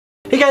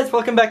Hey guys,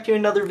 welcome back to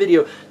another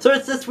video. So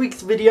it's this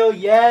week's video,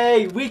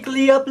 yay!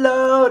 Weekly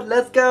upload,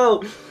 let's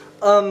go!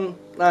 I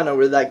don't know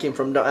where that came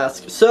from, don't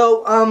ask.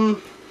 So,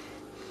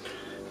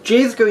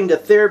 Jay's going to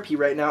therapy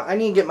right now. I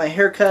need to get my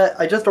hair cut.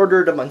 I just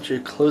ordered a bunch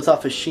of clothes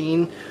off of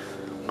Shein,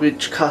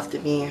 which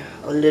costed me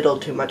a little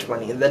too much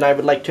money than I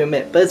would like to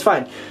admit, but it's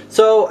fine.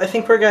 So, I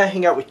think we're gonna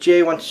hang out with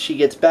Jay once she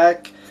gets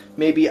back.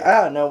 Maybe,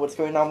 I don't know what's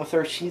going on with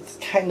her. She's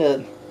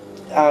kinda,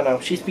 I don't know,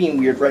 she's being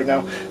weird right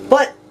now.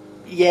 But,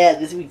 yeah,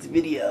 this week's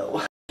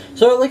video.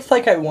 So it looks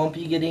like I won't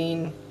be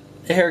getting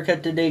a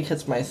haircut today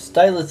because my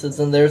stylist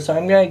isn't there, so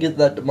I'm gonna get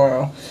that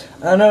tomorrow.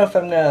 I don't know if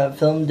I'm gonna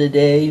film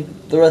today,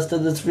 the rest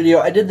of this video.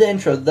 I did the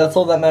intro, that's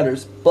all that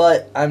matters,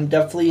 but I'm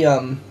definitely,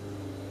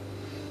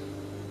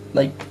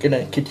 like,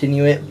 gonna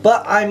continue it.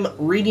 But I'm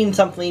reading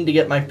something to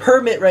get my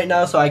permit right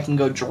now so I can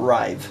go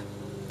drive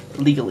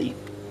legally.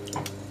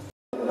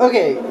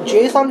 Okay,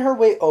 Jay's on her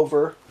way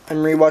over. I'm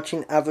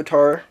rewatching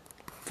Avatar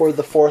for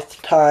the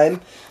 4th time.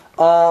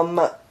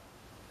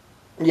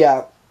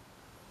 Yeah.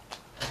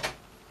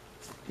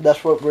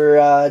 That's what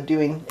we're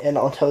doing, and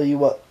I'll tell you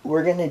what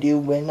we're gonna do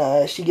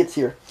when she gets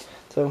here.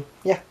 So,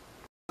 yeah.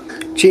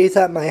 Jay's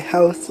at my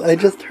house. I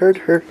just heard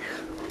her.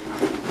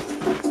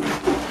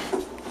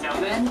 Now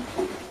then,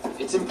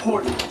 it's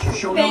important that you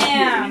show no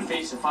fear when you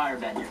face a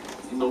firebender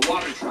in the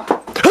water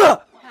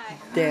tribe.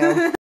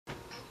 Damn.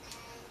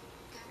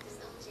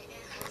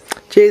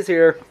 Jay's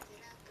here.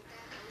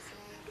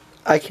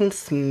 I can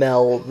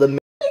smell the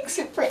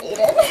Soup for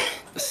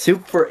Aiden.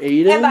 Soup for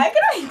Aiden? Am I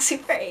gonna make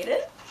soup for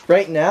Aiden?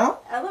 Right now?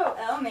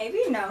 LOL,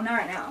 maybe? No, not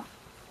right now.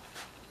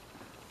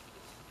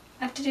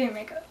 I have to do your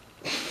makeup.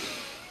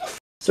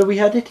 So we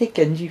had to take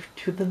Genji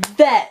to the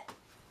vet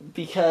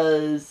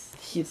because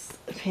he's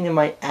a pain in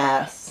my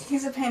ass.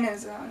 He's a pain in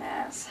his own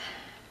ass.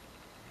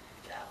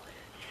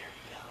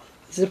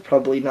 This is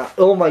probably not.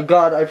 Oh my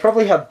god, I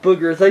probably have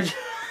boogers.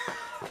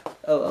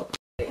 Oh well.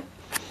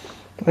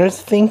 I was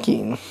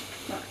thinking.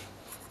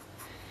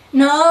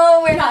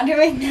 No, we're not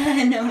doing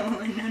that. No.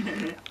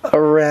 A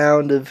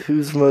round of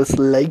who's most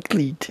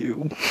likely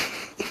to.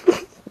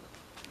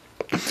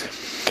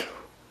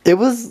 It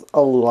was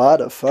a lot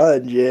of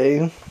fun,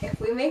 Jay.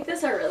 If we make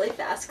this a really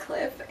fast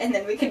clip, and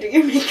then we can do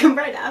your makeup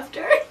right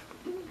after.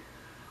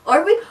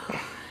 Or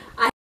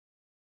I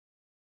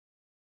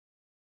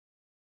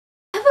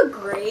have a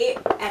great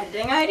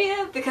editing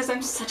idea, because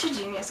I'm such a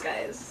genius,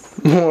 guys.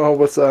 Well,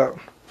 what's that?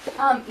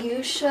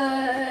 You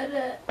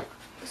should...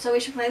 So we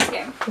should play this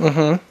game.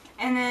 Mm-hmm.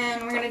 And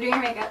then we're gonna do your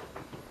makeup.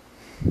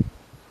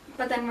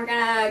 But then we're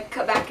gonna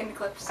cut back into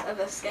clips of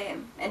this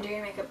game and do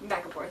your makeup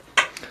back and forth.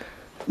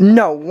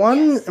 No,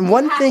 one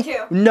thing.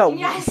 To. No.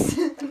 Yes.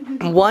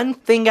 One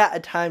thing at a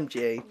time,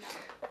 Jay. No.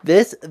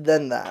 This,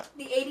 then that.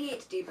 The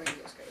ADHD brain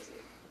goes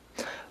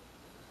crazy.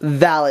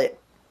 Valid.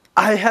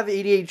 I have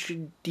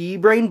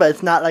ADHD brain, but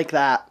it's not like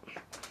that.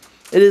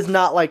 It is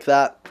not like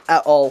that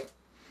at all.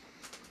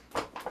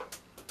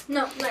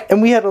 No, like.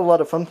 And we had a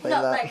lot of fun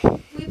playing that. No,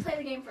 like we play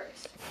the game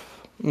first.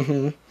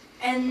 Mm-hmm.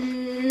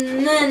 And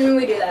then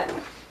we do that.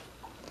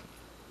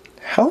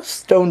 How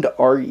stoned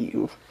are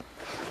you?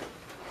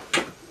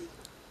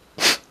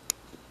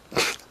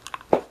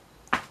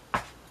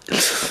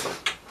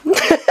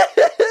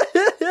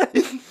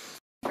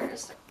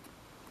 First.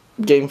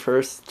 Game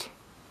first.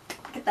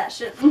 Get that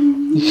shit.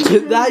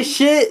 Get that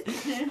shit?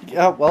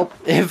 Yeah, well,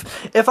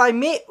 if I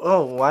meet...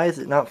 Oh, why is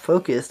it not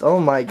focused? Oh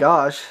my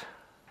gosh.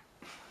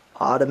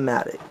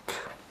 Automatic.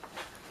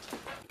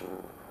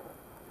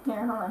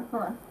 Here,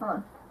 hold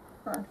on.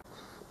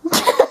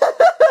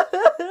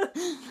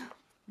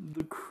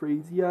 The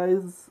crazy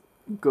eyes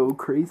go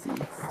crazy.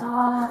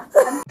 Stop.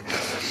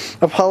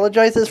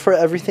 Apologizes for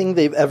everything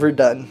they've ever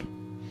done.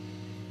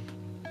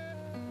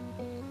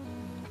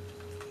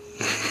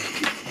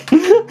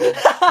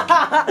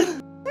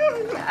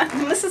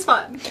 This is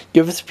fun.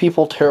 Gives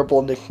people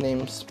terrible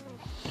nicknames.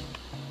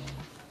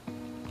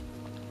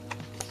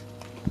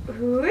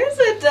 Who is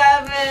it,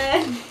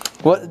 Devin?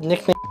 What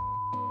nickname?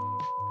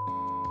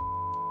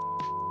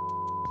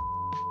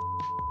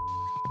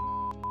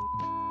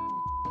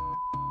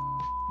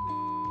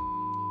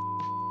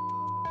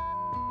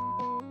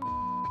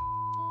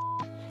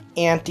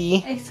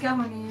 Auntie. It's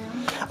going to you.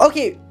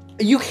 Okay,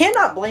 you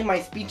cannot blame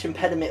my speech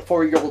impediment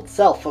for your old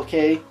self,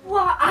 okay?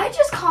 Well, I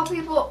just call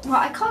people. Well,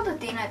 I called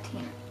Athena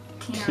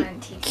Tina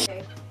and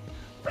TK.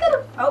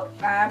 Oh,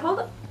 I pulled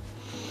it.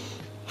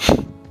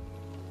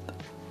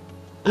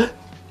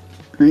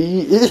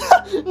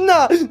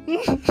 No.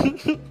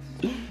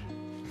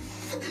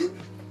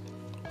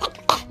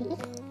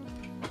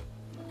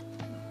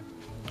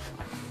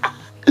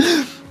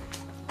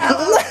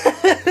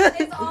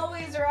 It's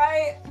always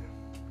right.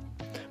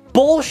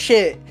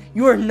 Bullshit.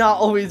 You are not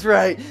always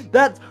right.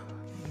 That's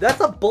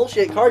a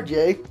bullshit card,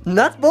 Jay.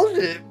 That's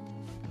bullshit.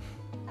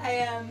 I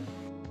am.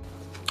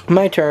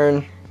 My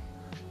turn.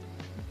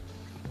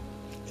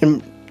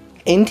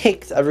 In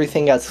takes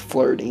everything as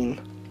flirting.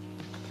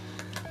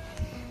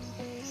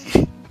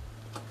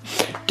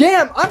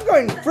 Damn, I'm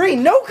going free.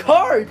 No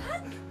card.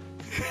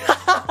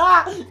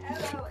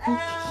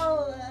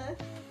 LOL.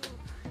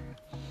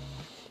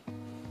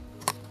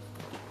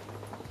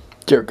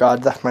 Dear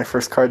God, that's my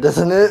first card,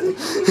 doesn't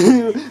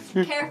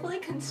it? Carefully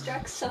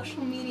construct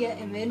social media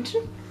image.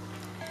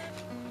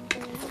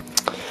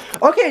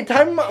 Okay,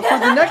 time for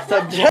the next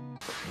subject.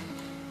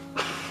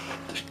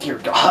 Dear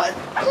God.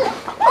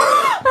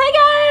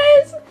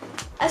 Hi guys!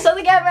 I saw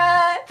the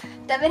camera.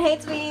 Devin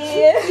hates me.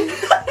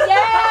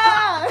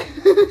 Yeah!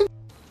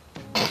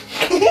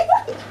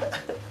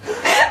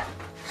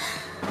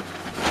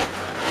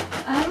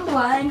 I'm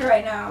blind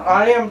right now.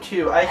 I am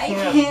too. I I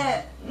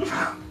can't.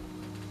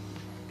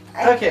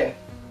 Okay.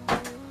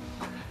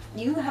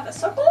 You have a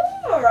circle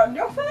around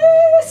your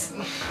face?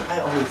 I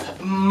always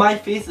have. My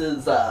face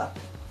is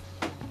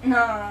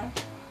No,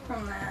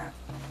 from that.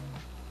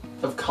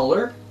 of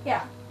color.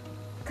 Yeah,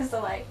 because the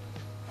light.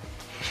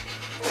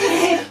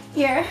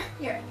 Here,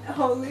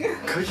 holy.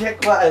 Go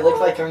check what I look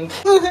like on.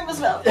 It was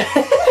well.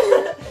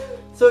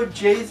 So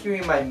Jay's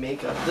doing my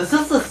makeup. This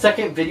is the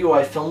second video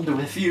I filmed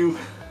with you.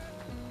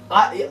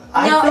 I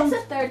No, filmed...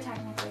 it's the third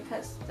technically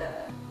because the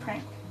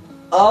prank.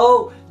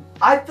 Oh,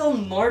 I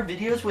filmed more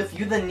videos with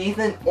you than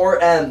Nathan or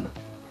M.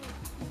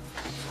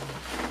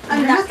 I'm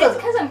You're not. just It's a-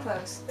 because I'm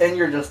close. And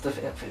you're just a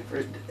fan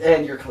favorite.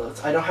 And you're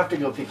close. I don't have to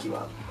go pick you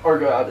up or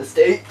go out of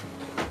state.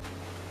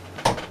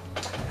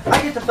 I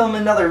get to film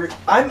another.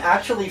 I'm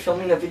actually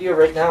filming a video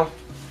right now.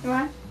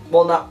 What?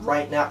 Well, not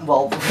right now.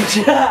 Well,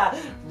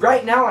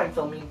 right now I'm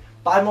filming,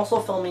 but I'm also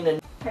filming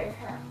a. Put your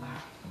hair up.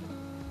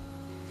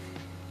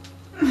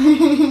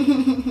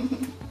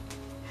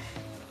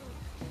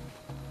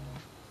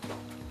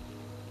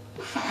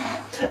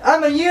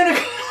 I'm a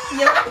unicorn.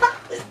 Yep.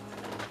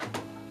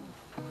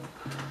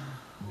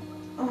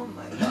 Oh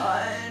my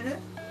god.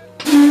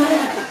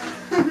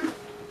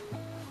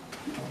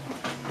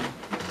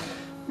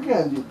 We're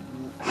gonna do.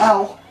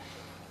 Ow.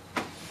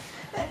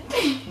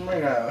 Oh my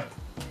god.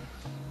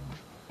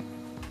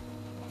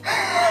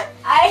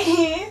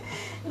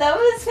 That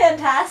was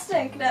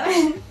fantastic,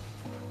 Devin.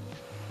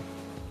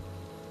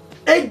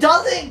 It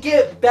doesn't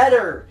get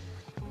better.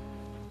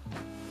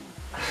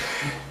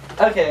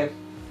 Okay.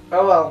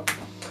 Oh well.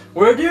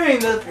 We're doing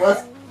this.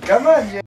 Let's come on, Jay.